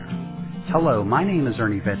Hello, my name is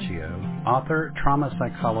Ernie Vecchio, author, trauma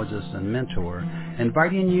psychologist, and mentor,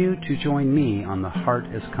 inviting you to join me on the Heart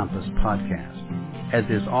is Compass podcast. As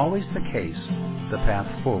is always the case, the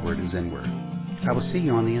path forward is inward. I will see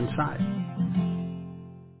you on the inside.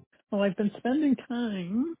 Well, I've been spending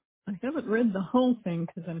time. I haven't read the whole thing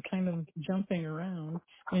because I'm kind of jumping around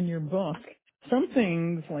in your book. Some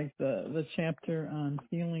things like the chapter on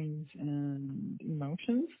feelings and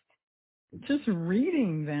emotions, just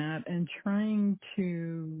reading that and trying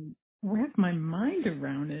to wrap my mind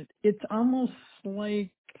around it, it's almost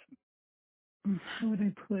like, how would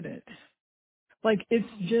I put it? Like it's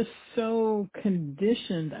just so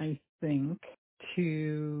conditioned, I think,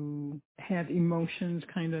 to have emotions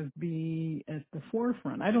kind of be at the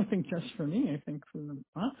forefront. I don't think just for me, I think for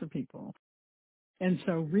lots of people. And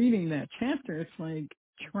so reading that chapter, it's like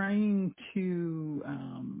trying to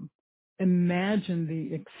imagine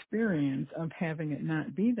the experience of having it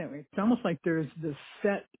not be that way. It's almost like there's this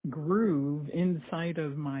set groove inside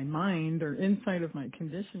of my mind or inside of my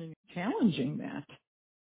conditioning, challenging that.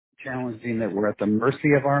 Challenging that we're at the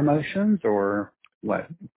mercy of our emotions, or what?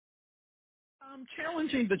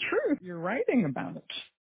 Challenging the truth. You're writing about it.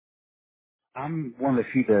 I'm one of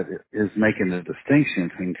the few that is making the distinction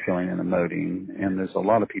between feeling and emoting, and there's a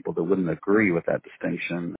lot of people that wouldn't agree with that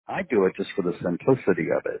distinction. I do it just for the simplicity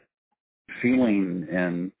of it. Feeling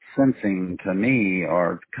and sensing to me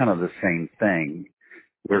are kind of the same thing,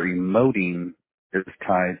 where emoting is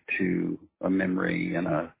tied to a memory and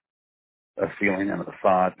a feeling and a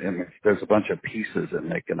thought, and there's a bunch of pieces that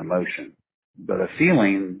make an emotion. But a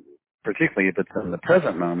feeling, particularly if it's in the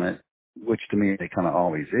present moment, which to me it kind of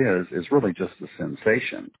always is really just a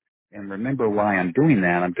sensation. And remember why I'm doing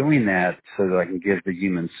that. I'm doing that so that I can give the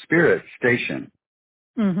human spirit station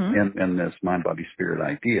Mm-hmm. in this mind, body, spirit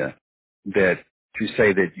idea, that to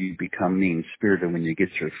say that you become mean-spirited when you get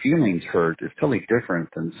your feelings hurt is totally different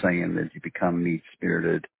than saying that you become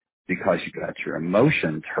mean-spirited because you got your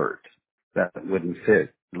emotions hurt. That wouldn't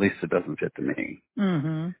fit. At least it doesn't fit to me.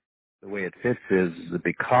 Mm-hmm. The way it fits is that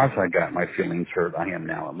because I got my feelings hurt, I am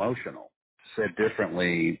now emotional. Said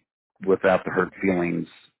differently, without the hurt feelings,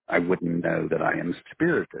 I wouldn't know that I am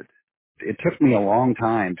spirited. It took me a long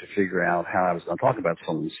time to figure out how I was going to talk about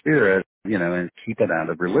soul and spirit, and keep it out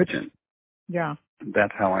of religion. Yeah.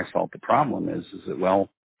 That's how I solved the problem is that, well,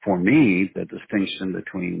 for me, the distinction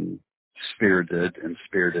between spirited and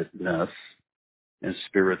spiritedness and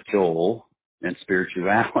spiritual and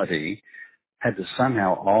spirituality had to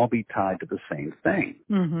somehow all be tied to the same thing,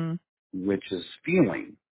 Mm-hmm. which is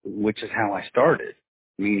feeling, which is how I started,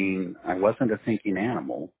 meaning I wasn't a thinking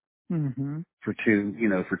animal Mm-hmm. for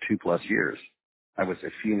for 2+ years. I was a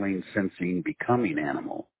feeling, sensing, becoming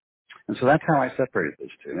animal. And so that's how I separated those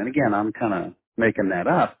two. And again, I'm kind of making that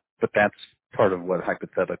up, but that's part of what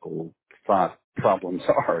hypothetical thought problems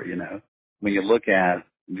are. When you look at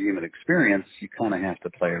the human experience, you kind of have to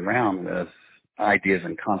play around with ideas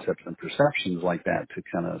and concepts and perceptions like that to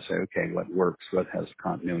kind of say, okay, what works, what has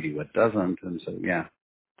continuity, what doesn't. And so, yeah.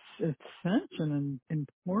 It's such an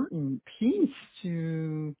important piece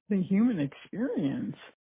to the human experience.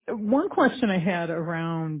 One question I had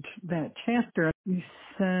around that chapter, you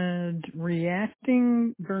said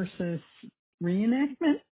reacting versus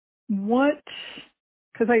reenactment. What,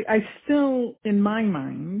 because I still, in my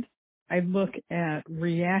mind, I look at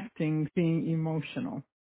reacting being emotional.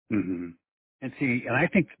 hmm And see, and I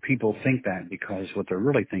think people think that because what they're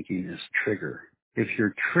really thinking is trigger. If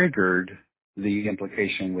you're triggered, the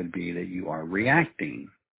implication would be that you are reacting,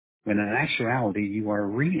 when in actuality you are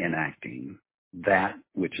reenacting that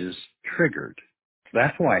which is triggered.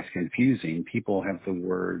 That's why it's confusing. People have the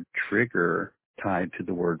word trigger tied to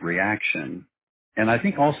the word reaction. And I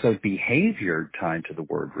think also behavior tied to the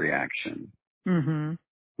word reaction. Mm-hmm.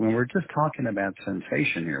 When we're just talking about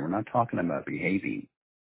sensation here, we're not talking about behaving.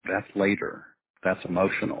 That's later. That's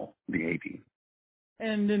emotional behaving.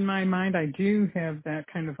 And in my mind, I do have that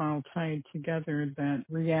kind of all tied together that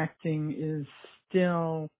reacting is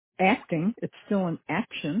still acting. It's still an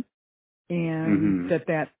action and hmm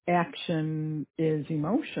that action is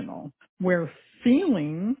emotional. Where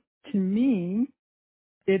feeling, to me,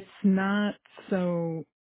 it's not so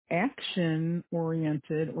action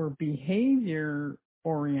oriented or behavior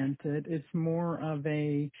oriented. It's more of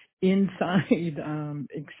a inside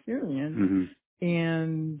experience. hmm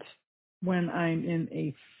And when I'm in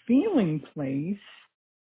a feeling place,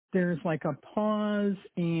 there's like a pause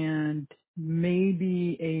and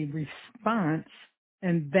maybe a response,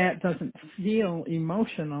 and that doesn't feel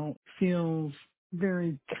emotional, feels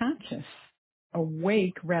very conscious,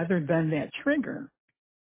 awake rather than that trigger.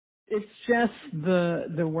 It's just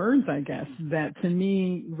the words, I guess, that to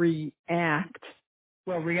me react.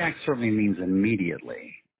 Well, react certainly means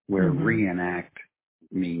immediately, where Mm-hmm. reenact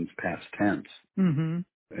means past tense. Mm-hmm.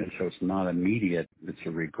 And so it's not immediate, it's a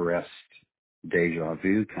regressed deja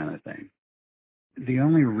vu kind of thing. The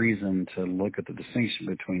only reason to look at the distinction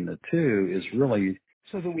between the two is really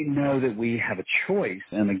so that we know that we have a choice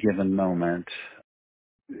in a given moment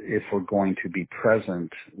if we're going to be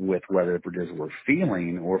present with whatever it is we're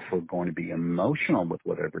feeling, or if we're going to be emotional with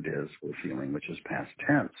whatever it is we're feeling, which is past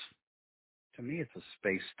tense. To me, it's a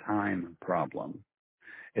space-time problem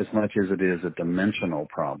as much as it is a dimensional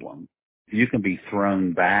problem. You can be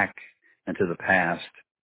thrown back into the past.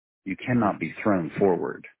 You cannot be thrown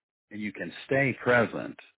forward. And you can stay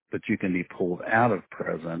present, but you can be pulled out of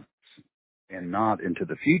present and not into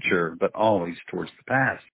the future, but always towards the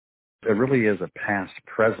past. There really is a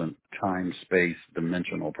past-present time-space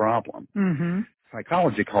dimensional problem. Mm-hmm.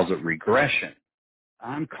 Psychology calls it regression.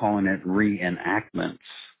 I'm calling it reenactments,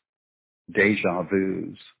 deja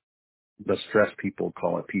vus. The stress people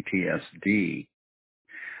call it PTSD.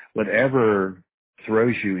 Whatever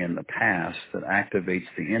throws you in the past that activates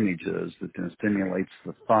the images, that then stimulates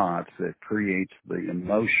the thoughts, that creates the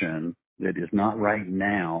emotion that is not right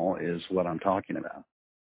now is what I'm talking about.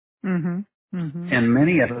 Mm-hmm. Mm-hmm. And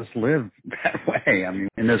many of us live that way. I mean,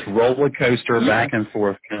 in this roller coaster back and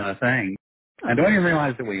forth kind of thing. I don't even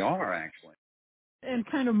realize that we are actually. And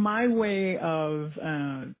kind of my way of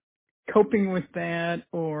coping with that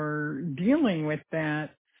or dealing with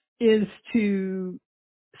that is to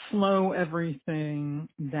slow everything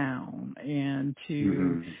down and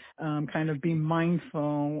to Mm-hmm. kind of be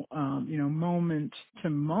mindful, moment to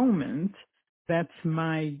moment. That's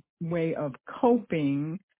my way of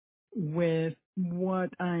coping with what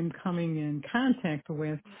I'm coming in contact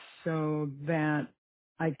with so that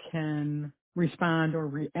I can respond or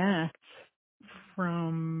react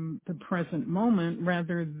from the present moment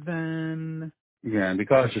rather than. Yeah, and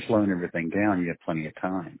because you're slowing everything down, you have plenty of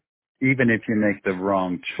time. Even if you make the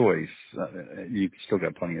wrong choice, you've still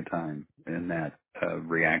got plenty of time in that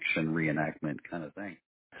reaction, reenactment kind of thing.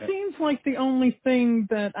 Seems like the only thing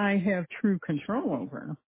that I have true control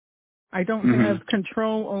over. I don't Mm-hmm. have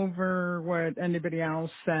control over what anybody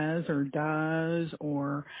else says or does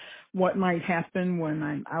or what might happen when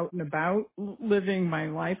I'm out and about living my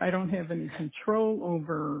life. I don't have any control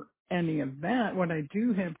over any of that. What I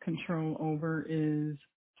do have control over is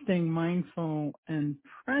staying mindful and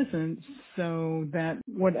present so that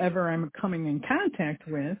whatever I'm coming in contact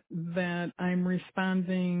with, that I'm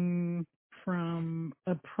responding from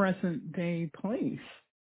a present day place.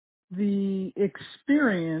 The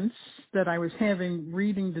experience that I was having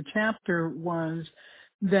reading the chapter was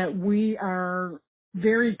that we are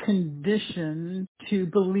very conditioned to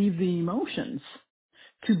believe the emotions,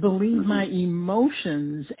 to believe my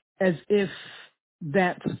emotions as if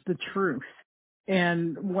that's the truth.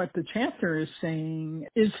 And what the chapter is saying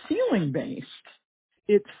is feeling based.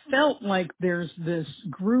 It felt like there's this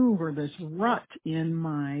groove or this rut in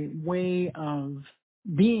my way of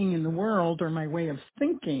being in the world or my way of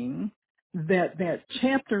thinking that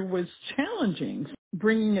chapter was challenging,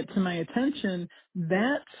 bringing it to my attention.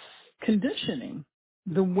 That's conditioning.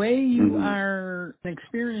 The way you Mm-hmm. are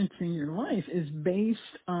experiencing your life is based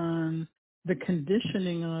on the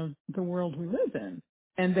conditioning of the world we live in.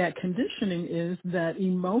 And that conditioning is that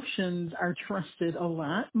emotions are trusted a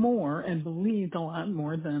lot more and believed a lot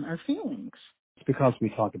more than our feelings. It's because we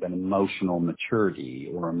talk about emotional maturity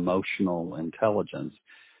or emotional intelligence.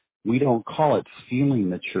 We don't call it feeling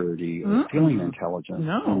maturity or feeling intelligence.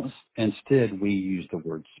 No. Instead, we use the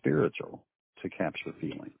word spiritual to capture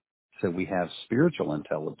feeling. So we have spiritual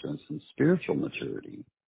intelligence and spiritual maturity.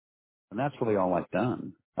 And that's really all I've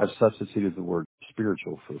done. I've substituted the word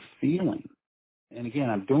spiritual for feeling. And again,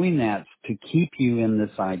 I'm doing that to keep you in this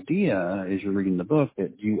idea as you're reading the book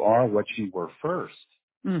that you are what you were first.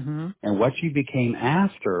 Mm-hmm. And what you became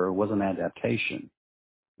after was an adaptation.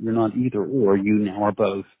 You're not either or. You now are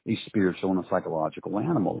both a spiritual and a psychological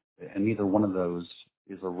animal. And neither one of those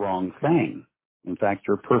is a wrong thing. In fact,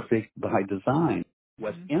 you're perfect by design.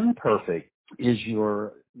 What's imperfect is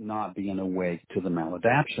your not being awake to the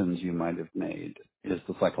maladaptions you might have made, is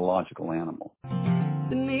the psychological animal.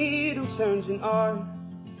 The needle turns in our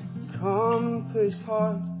compass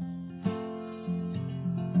heart.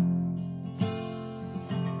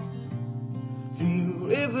 Do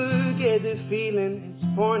you ever get the feeling it's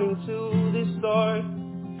pointing to the start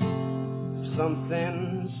of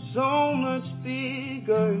something so much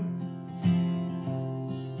bigger,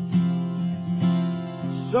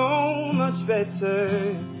 so much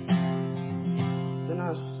better?